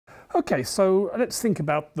Okay, so let's think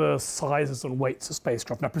about the sizes and weights of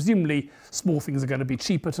spacecraft. Now, presumably, small things are going to be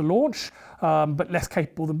cheaper to launch, but less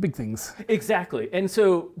capable than big things. Exactly. And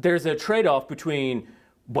so there's a trade-off between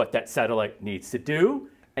what that satellite needs to do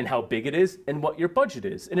and how big it is and what your budget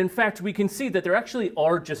is. And in fact, we can see that there actually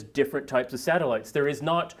are just different types of satellites. There is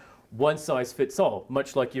not one size fits all.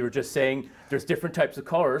 Much like you were just saying, there's different types of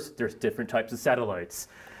cars, there's different types of satellites.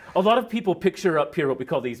 A lot of people picture up here what we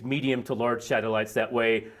call these medium to large satellites that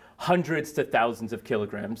weigh hundreds to thousands of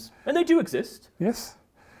kilograms. And they do exist. Yes.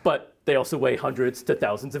 But they also weigh hundreds to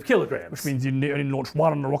thousands of kilograms. Which means you only launch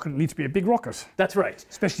one on a rocket, it needs to be a big rocket. That's right.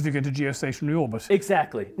 Especially if you go into geostationary orbit.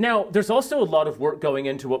 Exactly. Now, there's also a lot of work going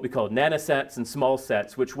into what we call nanosats and small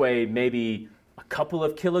sats, which weigh maybe a couple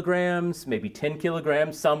of kilograms, maybe 10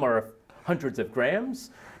 kilograms. Some are hundreds of grams.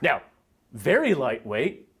 Now, very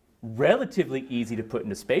lightweight, relatively easy to put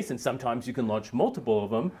into space, and sometimes you can launch multiple of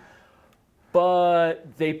them.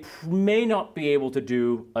 But they may not be able to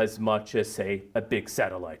do as much as, say, a big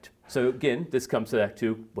satellite. So again, this comes back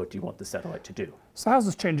to what do you want the satellite to do? So how's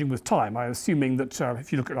this changing with time? I'm assuming that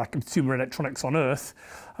if you look at like consumer electronics on Earth,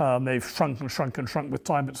 they've shrunk and shrunk and shrunk with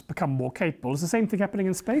time, but it's become more capable. Is the same thing happening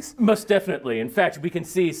in space? Most definitely. In fact, we can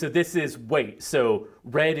see, so this is weight. So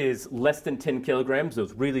red is less than 10 kilograms,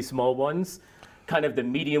 those really small ones. Kind of the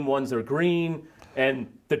medium ones are green, and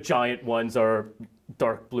the giant ones are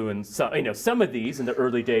dark blue, and some of these in the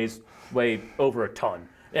early days weigh over a ton.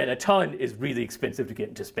 And a ton is really expensive to get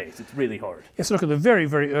into space. It's really hard. Yes, look at the very,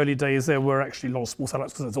 very early days, there were actually a lot of small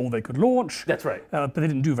satellites because that's all they could launch. That's right. But they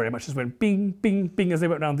didn't do very much. It just went bing, bing, bing as they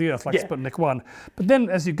went around the Earth, like Sputnik 1. But then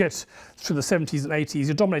as you get through the 70s and 80s,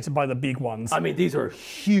 you're dominated by the big ones. I mean, these are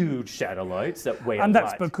huge satellites that weigh a lot. And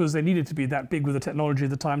that's because they needed to be that big with the technology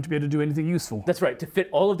at the time to be able to do anything useful. That's right, to fit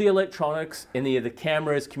all of the electronics in the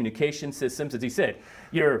cameras, communication systems. As you said,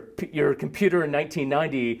 your computer in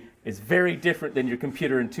 1990 is very different than your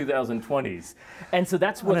computer in 2020s. And so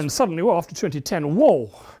that's what. And then suddenly, well, after 2010,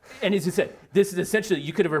 whoa. And as you said, this is essentially,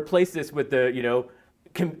 you could have replaced this with the,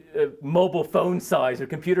 mobile phone size or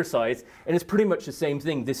computer size, and it's pretty much the same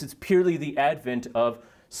thing. This is purely the advent of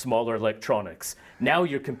smaller electronics. Now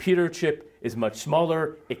your computer chip is much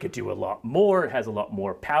smaller, it could do a lot more, it has a lot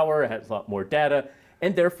more power, it has a lot more data,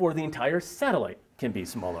 and therefore the entire satellite can be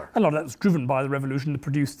smaller. A lot of that's driven by the revolution to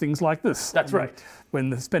produce things like this. That's right.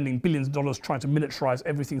 When they're spending billions of dollars trying to miniaturize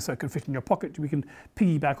everything so it can fit in your pocket, we can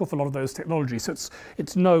piggyback off a lot of those technologies. So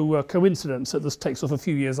it's no coincidence that this takes off a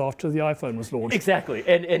few years after the iPhone was launched. Exactly,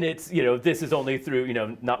 and it's, this is only through,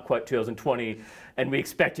 not quite 2020, and we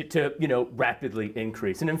expect it to, rapidly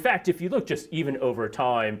increase. And in fact, if you look just even over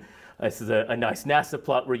time, this is a nice NASA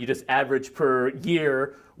plot where you just average per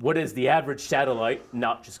year, what is the average satellite,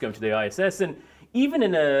 not just going to the ISS, and even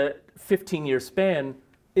in a 15-year span,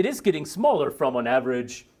 it is getting smaller from on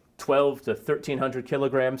average 12 to 1,300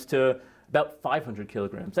 kilograms to about 500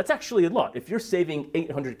 kilograms. That's actually a lot. If you're saving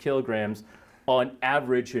 800 kilograms on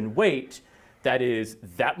average in weight, that is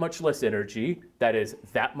that much less energy, that is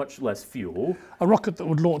that much less fuel. A rocket that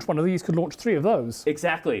would launch one of these could launch 3 of those.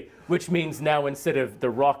 Exactly, which means now instead of the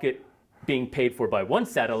rocket being paid for by one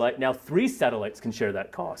satellite, now 3 satellites can share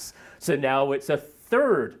that cost. So now it's a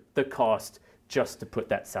third the cost just to put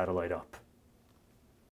that satellite up.